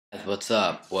What's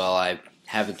up? Well, I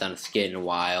haven't done a skit in a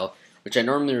while, which I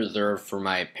normally reserve for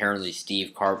my apparently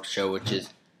Steve Karp show, which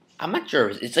is, I'm not sure,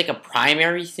 it's like a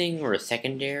primary thing or a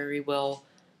secondary, well,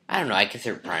 I don't know, I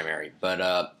consider it primary,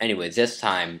 but anyways, this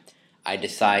time, I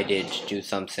decided to do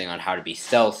something on how to be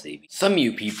stealthy. Some of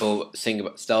you people think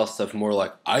about stealth stuff more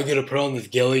like, I gotta put on this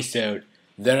ghillie suit,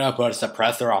 then I put a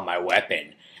suppressor on my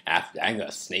weapon, after that I'm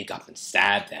gonna sneak up and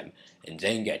stab them, and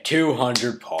then get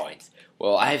 200 points.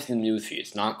 Well, I have some news for you.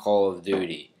 It's not Call of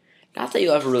Duty. Not that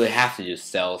you'll ever really have to do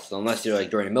stealth, unless you're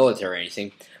like joining the military or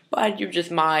anything, but you're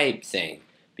just my thing.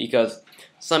 Because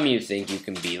some of you think you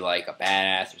can be like a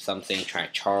badass or something, trying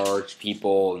to charge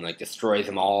people and like destroy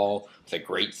them all with a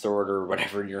greatsword or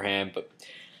whatever in your hand, but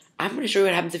I'm going to show you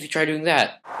what happens if you try doing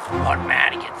that. One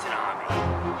man against an army.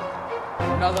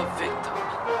 Another victim,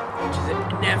 which is a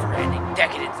never-ending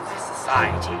decadence of this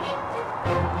society.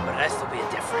 But there still be a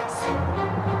difference.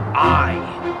 I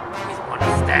always want to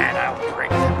stand, I will bring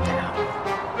them down.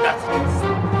 Nothing can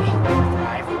stop me, for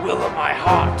I have a will in my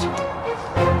heart.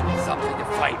 Something to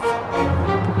fight for.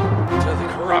 Until the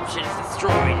corruption is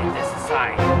destroyed in this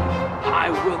society, I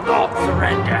will not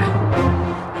surrender.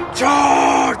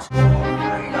 Charge!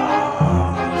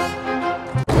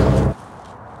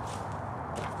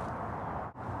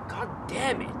 God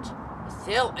damn it! The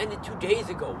sale ended 2 days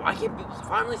ago. Why can't people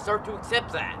finally start to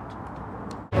accept that?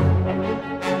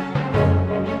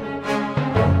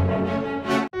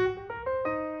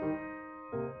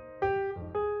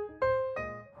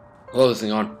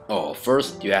 Closing on. Oh,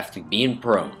 first you have to be in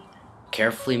prone,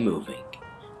 carefully moving.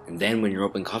 And then when you're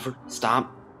open covered,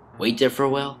 stop, wait there for a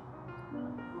while,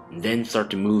 and then start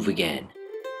to move again.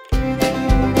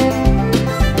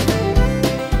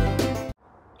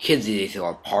 Kids these days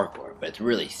call it parkour, but it's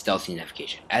really stealthy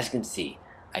navigation. As you can see,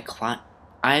 in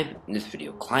this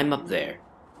video, climb up there,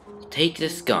 take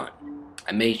this gun,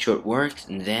 I make sure it works,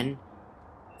 and then,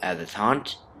 as a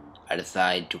taunt, I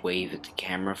decide to wave at the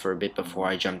camera for a bit before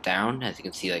I jump down, as you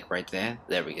can see like right there,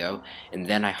 there we go, and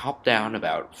then I hop down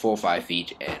about 4 or 5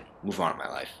 feet and move on in my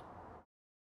life.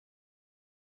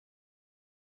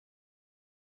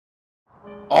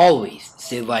 Always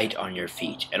stay light on your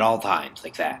feet at all times,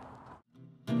 like that.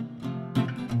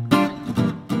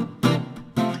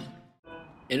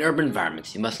 In urban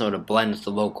environments, you must know to blend with the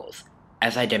locals,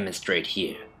 as I demonstrate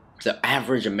here. The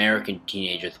average American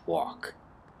teenager's walk.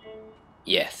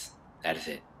 Yes, that is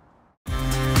it.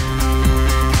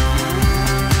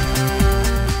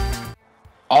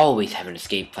 Always have an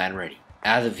escape plan ready.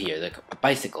 As of here, the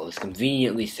bicycle is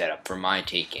conveniently set up for my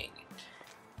taking.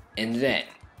 And then,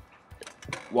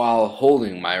 while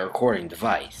holding my recording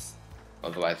device,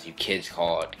 otherwise you kids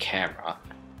call it camera,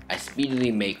 I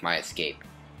speedily make my escape.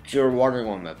 If you're wondering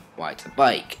why it's a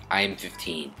bike, I am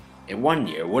 15. In 1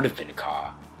 year, it would have been a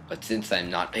car, but since I'm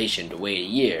not patient to wait a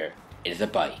year, it is a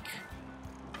bike.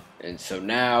 And so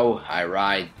now, I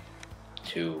ride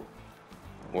to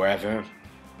wherever.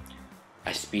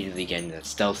 I speedily get in a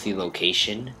stealthy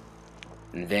location,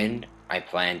 and then I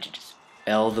plan to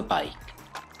dispel the bike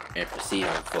and proceed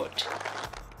on foot.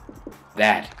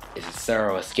 That is a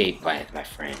thorough escape plan, my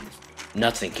friends.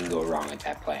 Nothing can go wrong with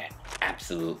that plan.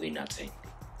 Absolutely nothing.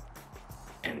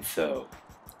 And so,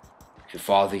 if you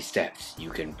follow these steps, you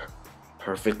can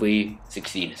perfectly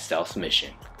succeed a stealth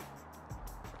mission.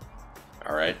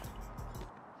 Alright?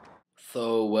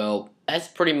 So, well, that's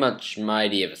pretty much my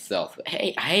idea of a stealth.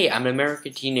 Hey, I'm an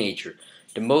American teenager.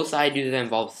 The most I do that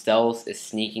involves stealth is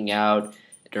sneaking out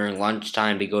during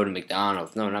lunchtime to go to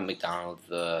McDonald's. No, not McDonald's.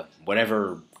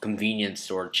 Whatever convenience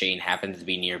store chain happens to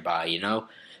be nearby, you know?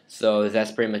 So,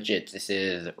 that's pretty much it. This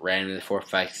is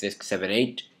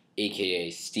Random45678, aka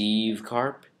Steve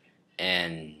Karp,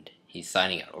 and he's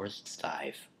signing out. Or is it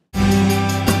Styve?